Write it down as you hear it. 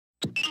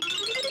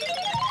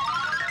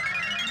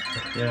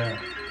Yeah.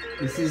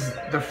 This is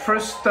the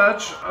first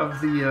touch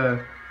of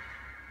the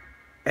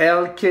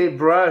LK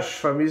brush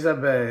from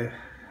Isabey.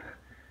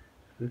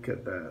 Look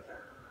at that.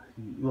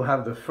 You'll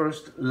have the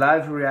first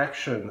live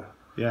reaction.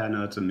 Yeah,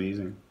 no, it's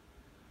amazing.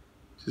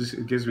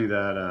 It gives me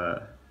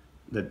that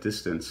that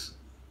distance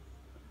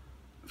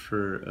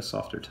for a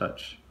softer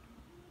touch.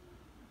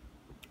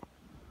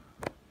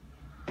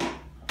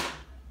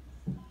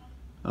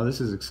 Oh,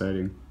 this is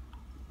exciting.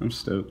 I'm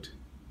stoked.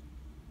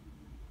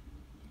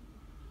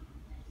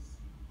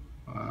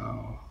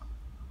 Wow.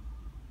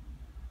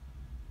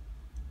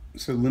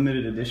 So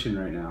limited edition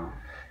right now.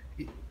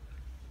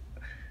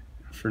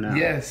 For now.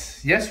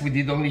 Yes, yes, we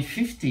did only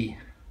 50.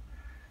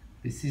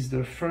 This is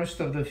the first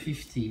of the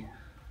 50.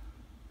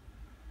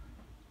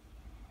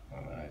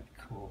 All right,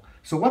 cool.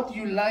 So what do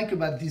you like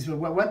about this?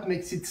 What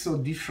makes it so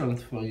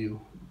different for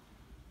you?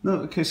 No,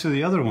 okay, so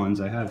the other ones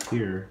I have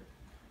here,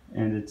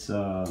 and it's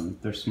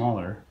they're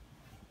smaller.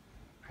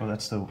 Well,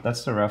 that's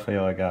the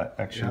Raphael I got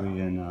actually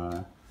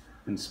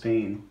in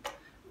Spain.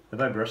 I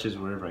buy brushes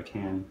wherever I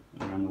can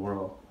around the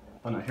world.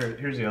 Oh no,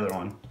 here's the other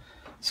one.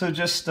 So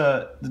just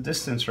the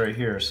distance right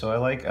here. So I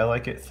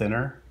like it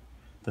thinner,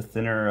 the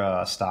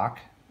thinner stock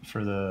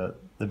for the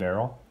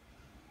barrel,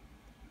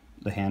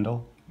 the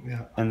handle.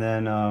 Yeah. And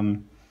then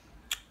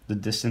the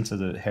distance of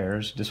the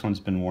hairs. This one's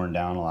been worn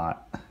down a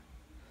lot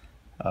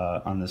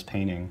on this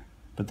painting.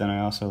 But then I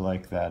also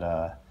like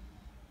that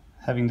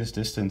having this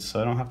distance, so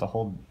I don't have to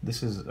hold.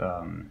 This is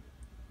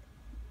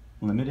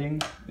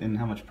limiting in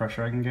how much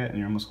pressure I can get, and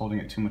you're almost holding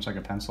it too much like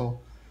a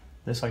pencil.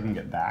 This I can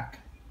get back,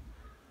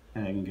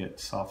 and I can get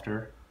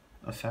softer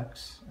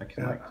effects. I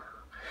can like.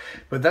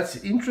 But that's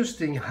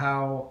interesting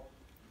how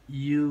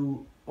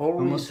you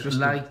always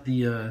like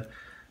the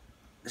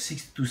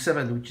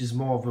 627, which is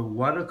more of a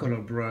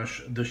watercolor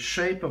brush. The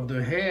shape of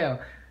the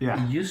hair,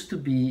 it used to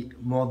be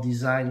more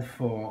designed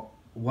for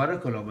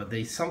watercolor, but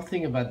there's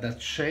something about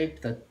that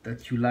shape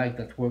that you like,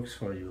 that works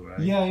for you, right?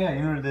 Yeah,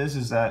 you know what it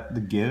is that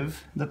the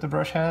give that the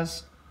brush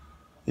has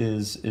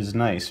is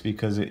nice,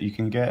 because you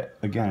can get,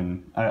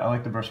 again, I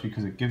like the brush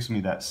because it gives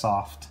me that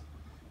soft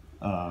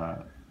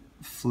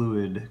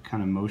fluid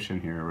kind of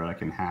motion here where I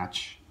can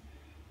hatch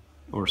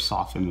or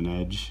soften an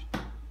edge,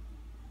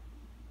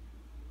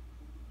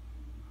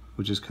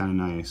 which is kind of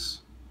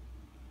nice.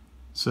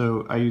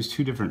 So I use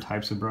two different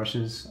types of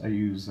brushes. I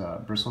use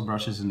bristle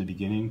brushes in the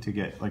beginning to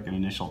get like an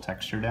initial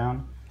texture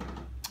down,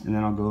 and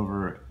then I'll go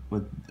over it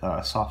with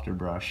a softer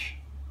brush,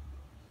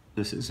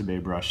 this Isabey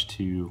brush,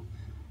 to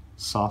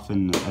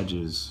soften the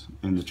edges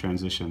and the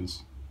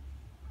transitions.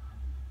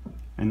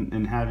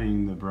 And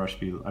having the brush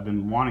be, I've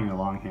been wanting a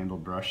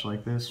long-handled brush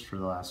like this for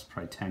the last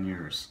probably 10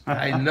 years.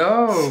 I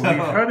know, we've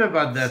heard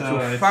about that.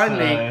 So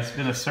finally, it's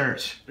been a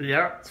search.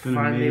 Yeah, it's been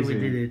finally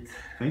amazing. we did it.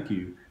 Thank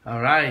you.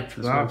 All right,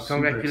 well, I'm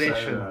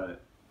congratulations.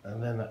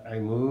 And then I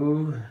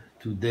move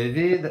to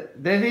David.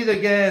 David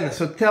again.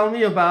 So tell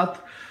me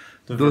about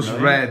those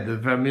red, the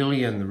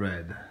vermilion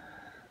red.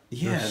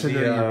 Yeah,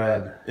 Sennelier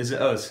red. Is it?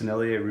 Oh, it's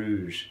Sennelier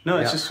Rouge. No,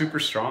 it's just super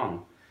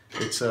strong.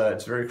 It's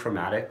very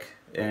chromatic,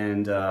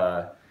 and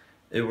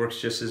it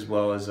works just as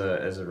well as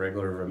a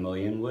regular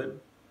vermilion would.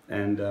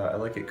 And I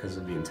like it because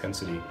of the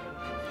intensity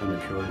and the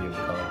purity of the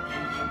color.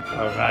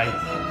 All right.